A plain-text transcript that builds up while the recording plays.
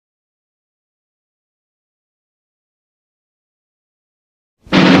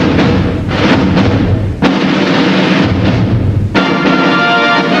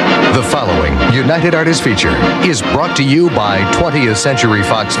United Artists feature is brought to you by 20th Century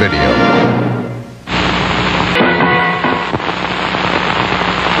Fox Video.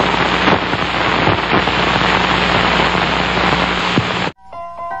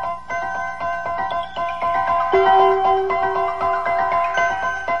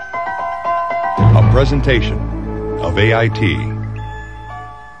 A presentation of AIT.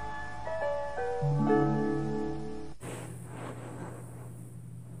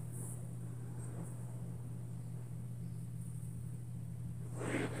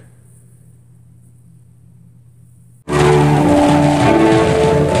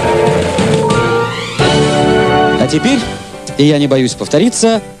 А теперь, и я не боюсь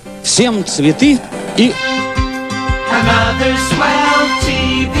повториться, всем цветы и... Another swell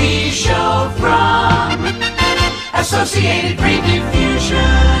TV show from Associated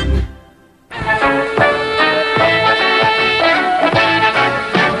Rediffusion.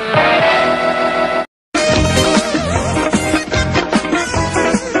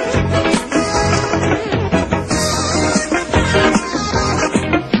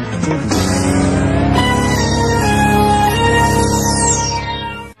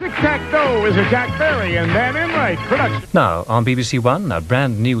 Is a Jack Berry and Dan Enright production. Now, on BBC One, a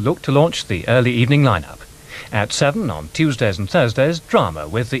brand new look to launch the early evening lineup. At 7 on Tuesdays and Thursdays, drama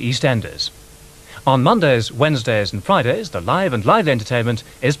with the EastEnders. On Mondays, Wednesdays and Fridays, the live and lively entertainment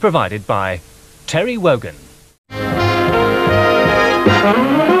is provided by Terry Wogan.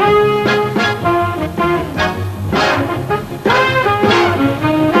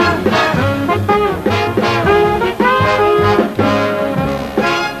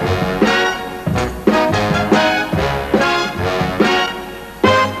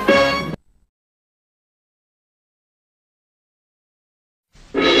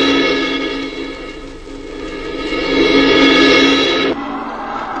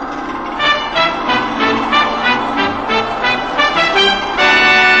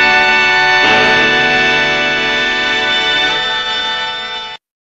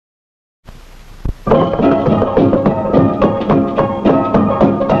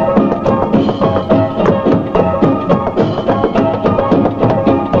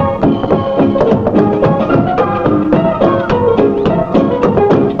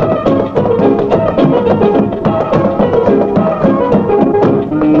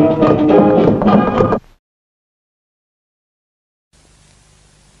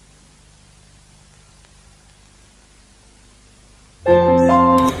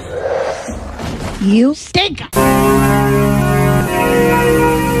 You stink!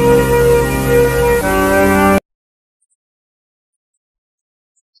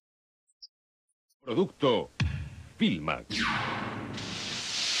 Producto Filmax.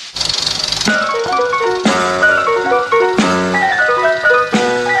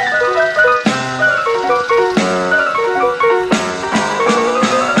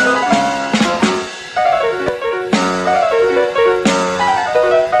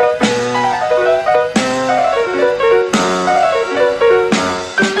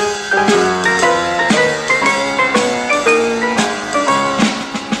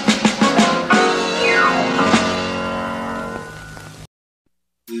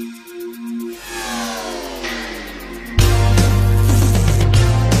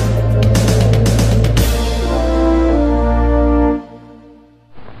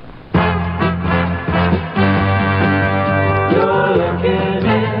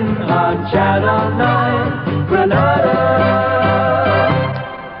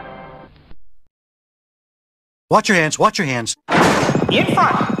 Watch your hands, watch your hands. In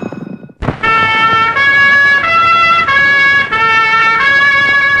front.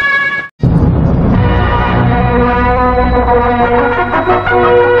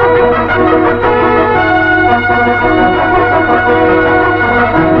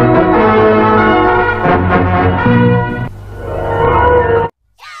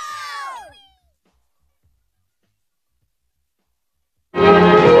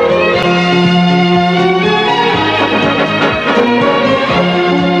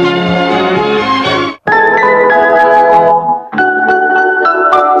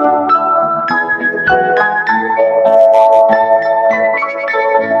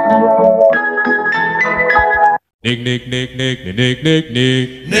 Nick,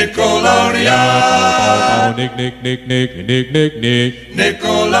 Nickelodeon. Nick,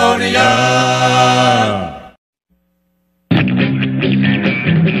 Nickelodeon.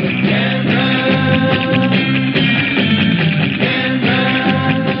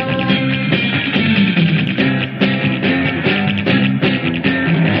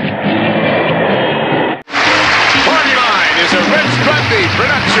 Party Line is a Red Stripey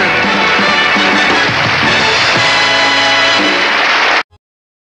production.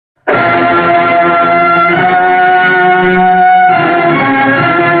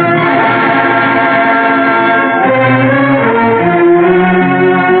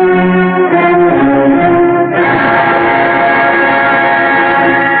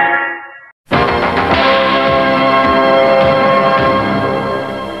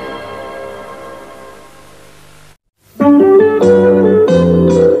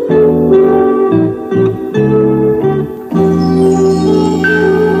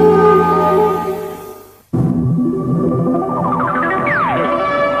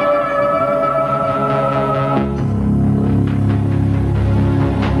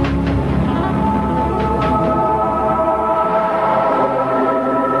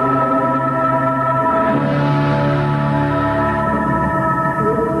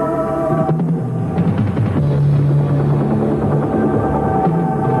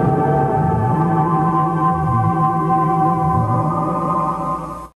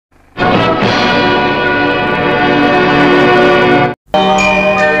 I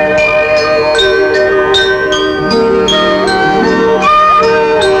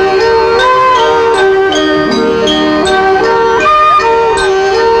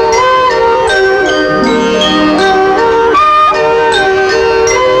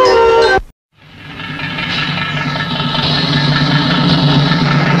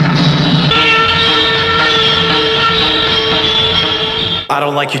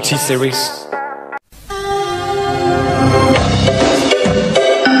don't like your T-Series.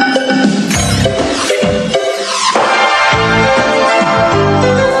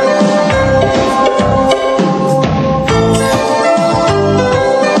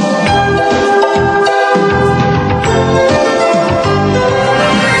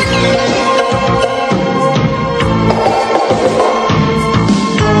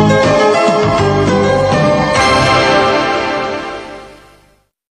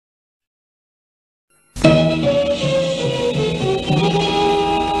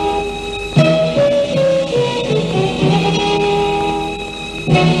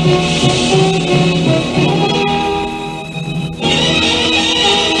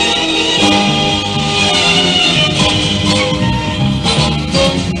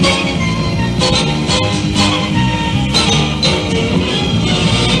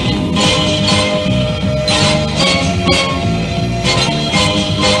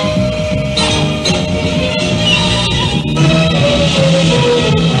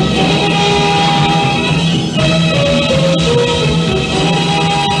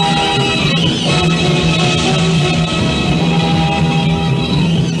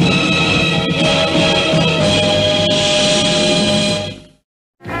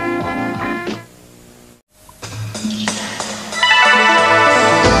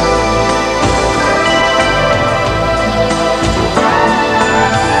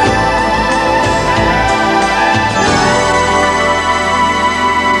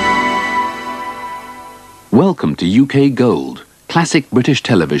 Welcome to UK Gold, classic British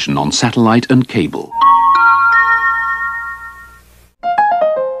television on satellite and cable.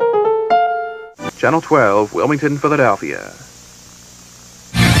 Channel 12, Wilmington, Philadelphia.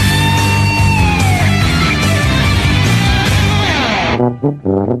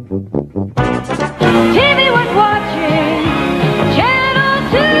 TV was watching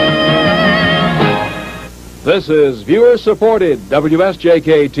Channel 2. This is viewer-supported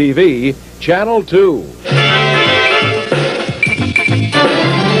WSJK-TV, Channel 2.